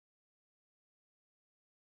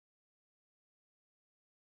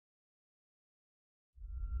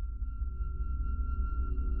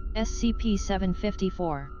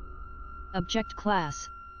SCP-754. Object Class: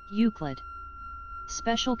 Euclid.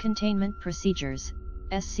 Special Containment Procedures: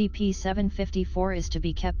 SCP-754 is to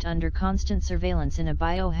be kept under constant surveillance in a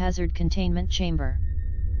biohazard containment chamber.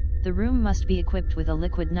 The room must be equipped with a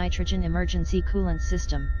liquid nitrogen emergency coolant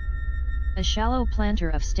system. A shallow planter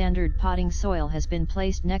of standard potting soil has been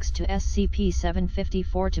placed next to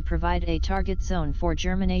SCP-754 to provide a target zone for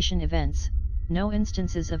germination events. No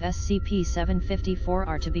instances of SCP-754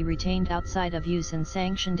 are to be retained outside of use in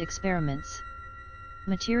sanctioned experiments.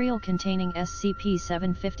 Material containing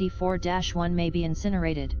SCP-754-1 may be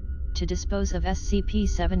incinerated. To dispose of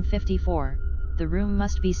SCP-754, the room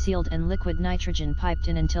must be sealed and liquid nitrogen piped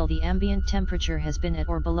in until the ambient temperature has been at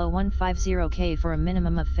or below 150 K for a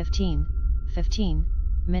minimum of 15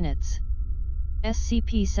 minutes.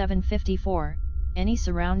 SCP-754, any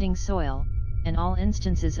surrounding soil, and all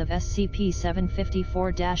instances of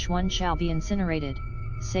SCP-754-1 shall be incinerated,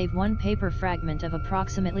 save one paper fragment of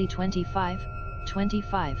approximately 25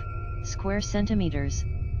 square centimeters,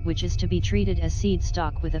 which is to be treated as seed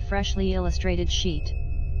stock with a freshly illustrated sheet.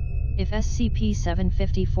 If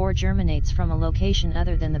SCP-754 germinates from a location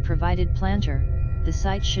other than the provided planter, the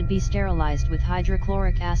site should be sterilized with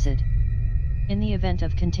hydrochloric acid. In the event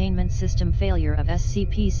of containment system failure of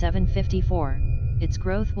SCP-754, its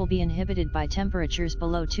growth will be inhibited by temperatures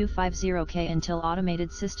below 250 K until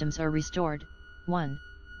automated systems are restored. 1.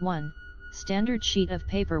 Standard sheet of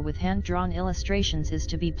paper with hand-drawn illustrations is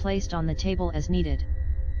to be placed on the table as needed.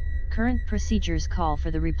 Current procedures call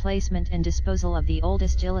for the replacement and disposal of the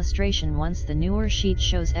oldest illustration once the newer sheet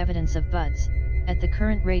shows evidence of buds. At the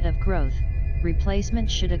current rate of growth,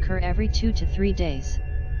 replacement should occur every 2 to 3 days.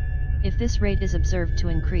 If this rate is observed to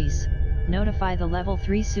increase, notify the Level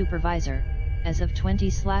 3 supervisor, as of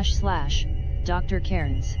 20// Dr.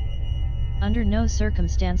 Cairns. Under no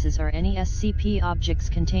circumstances are any SCP objects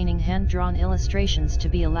containing hand-drawn illustrations to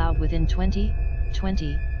be allowed within 20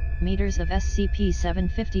 meters of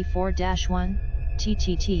SCP-754-1,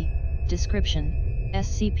 TTT. Description: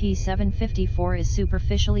 SCP-754 is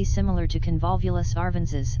superficially similar to Convolvulus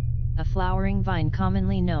arvensis, a flowering vine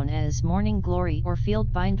commonly known as morning glory or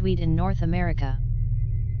field bindweed in North America.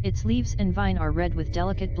 Its leaves and vine are red with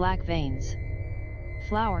delicate black veins.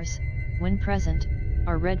 Flowers, when present,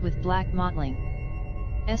 are red with black mottling.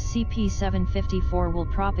 SCP-754 will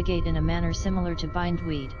propagate in a manner similar to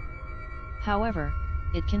bindweed. However,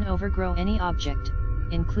 it can overgrow any object,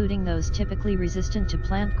 including those typically resistant to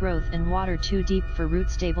plant growth and water too deep for root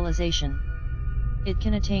stabilization. It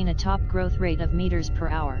can attain a top growth rate of meters per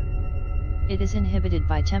hour. It is inhibited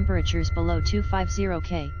by temperatures below 250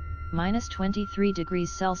 K, -23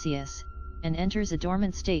 degrees Celsius, and enters a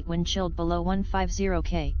dormant state when chilled below 150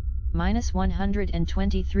 K,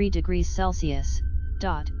 -123 degrees Celsius.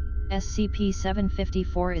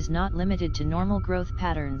 SCP-754 is not limited to normal growth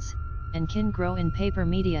patterns, and can grow in paper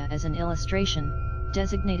media as an illustration,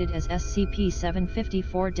 designated as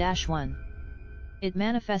SCP-754-1. It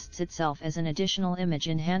manifests itself as an additional image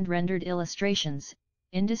in hand-rendered illustrations,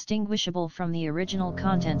 indistinguishable from the original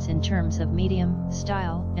contents in terms of medium,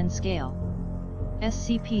 style, and scale.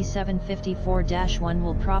 SCP-754-1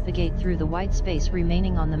 will propagate through the white space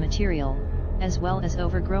remaining on the material, as well as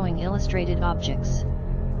overgrowing illustrated objects.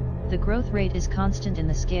 The growth rate is constant in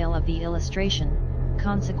the scale of the illustration,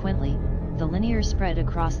 consequently, the linear spread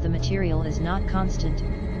across the material is not constant,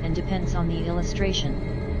 and depends on the illustration.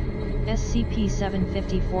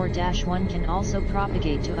 SCP-754-1 can also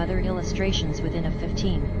propagate to other illustrations within a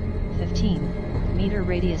 15 meter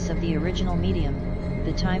radius of the original medium.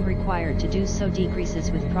 The time required to do so decreases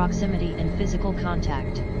with proximity and physical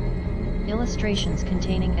contact. Illustrations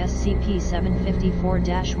containing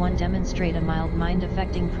SCP-754-1 demonstrate a mild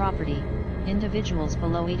mind-affecting property. Individuals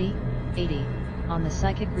below 80 on the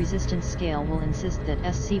psychic resistance scale will insist that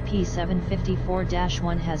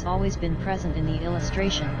SCP-754-1 has always been present in the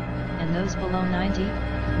illustration, and those below 90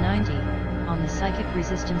 on the psychic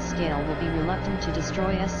resistance scale will be reluctant to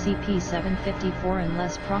destroy SCP-754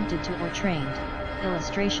 unless prompted to or trained.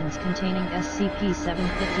 Illustrations containing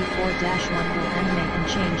SCP-754-1 will animate and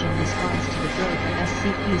change in response to the growth of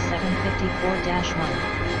SCP-754-1.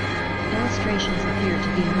 Illustrations appear to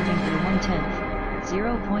be moving at a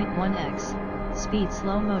 0.1x speed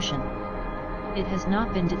slow motion. It has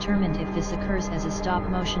not been determined if this occurs as a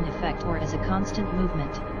stop-motion effect or as a constant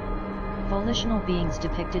movement. Volitional beings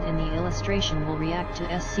depicted in the illustration will react to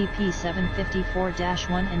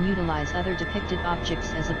SCP-754-1 and utilize other depicted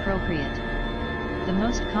objects as appropriate. The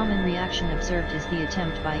most common reaction observed is the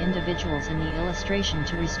attempt by individuals in the illustration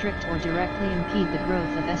to restrict or directly impede the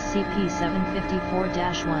growth of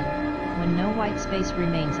SCP-754-1. when no white space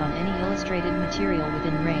remains on any illustrated material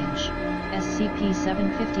within range,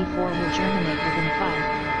 SCP-754 will germinate within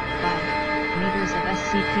 5 meters of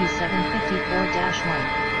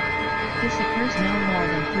SCP-754-1. This occurs no more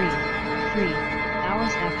than 3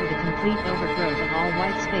 hours after the complete overgrowth of all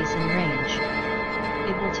white space in range.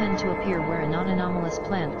 It will tend to appear where a non-anomalous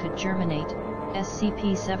plant could germinate.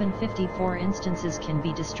 SCP-754 instances can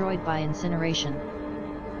be destroyed by incineration.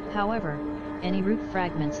 However, any root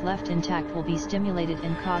fragments left intact will be stimulated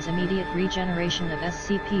and cause immediate regeneration of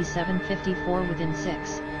SCP-754 within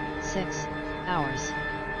 6 hours.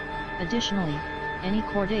 Additionally, any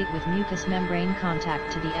chordate with mucous membrane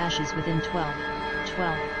contact to the ashes within 12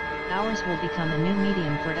 hours will become a new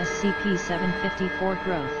medium for SCP-754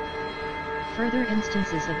 growth. Further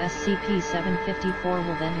instances of SCP-754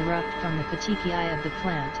 will then erupt from the petechiae of the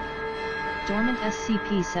plant. Dormant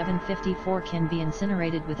SCP-754 can be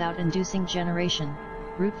incinerated without inducing generation.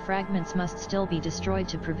 Root fragments must still be destroyed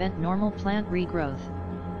to prevent normal plant regrowth.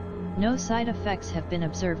 No side effects have been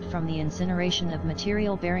observed from the incineration of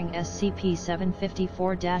material bearing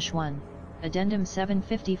SCP-754-1, Addendum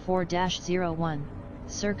 754-01.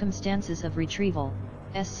 Circumstances of retrieval.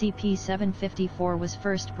 SCP-754 was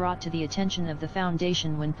first brought to the attention of the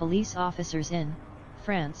Foundation when police officers in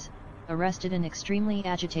France arrested an extremely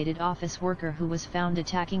agitated office worker who was found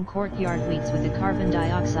attacking courtyard weeds with a carbon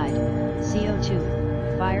dioxide (CO2)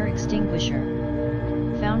 fire extinguisher.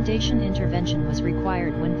 Foundation intervention was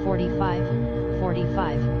required when 45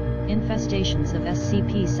 infestations of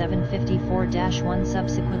SCP-754-1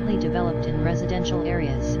 subsequently developed in residential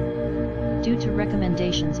areas. Due to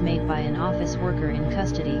recommendations made by an office worker in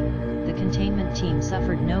custody, the containment team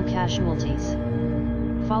suffered no casualties.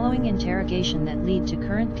 Following interrogation that led to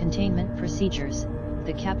current containment procedures,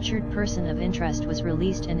 the captured person of interest was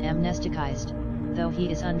released and amnesticized, though he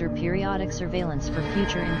is under periodic surveillance for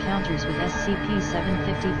future encounters with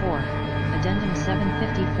SCP-754, Addendum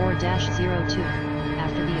 754-02.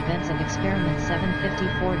 After the events of Experiment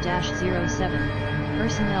 754-07,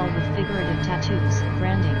 personnel with figurative tattoos,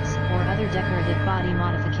 brandings, or other decorative body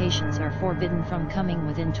modifications are forbidden from coming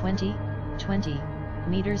within 20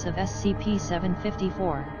 meters of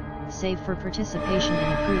SCP-754, save for participation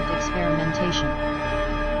in approved experimentation.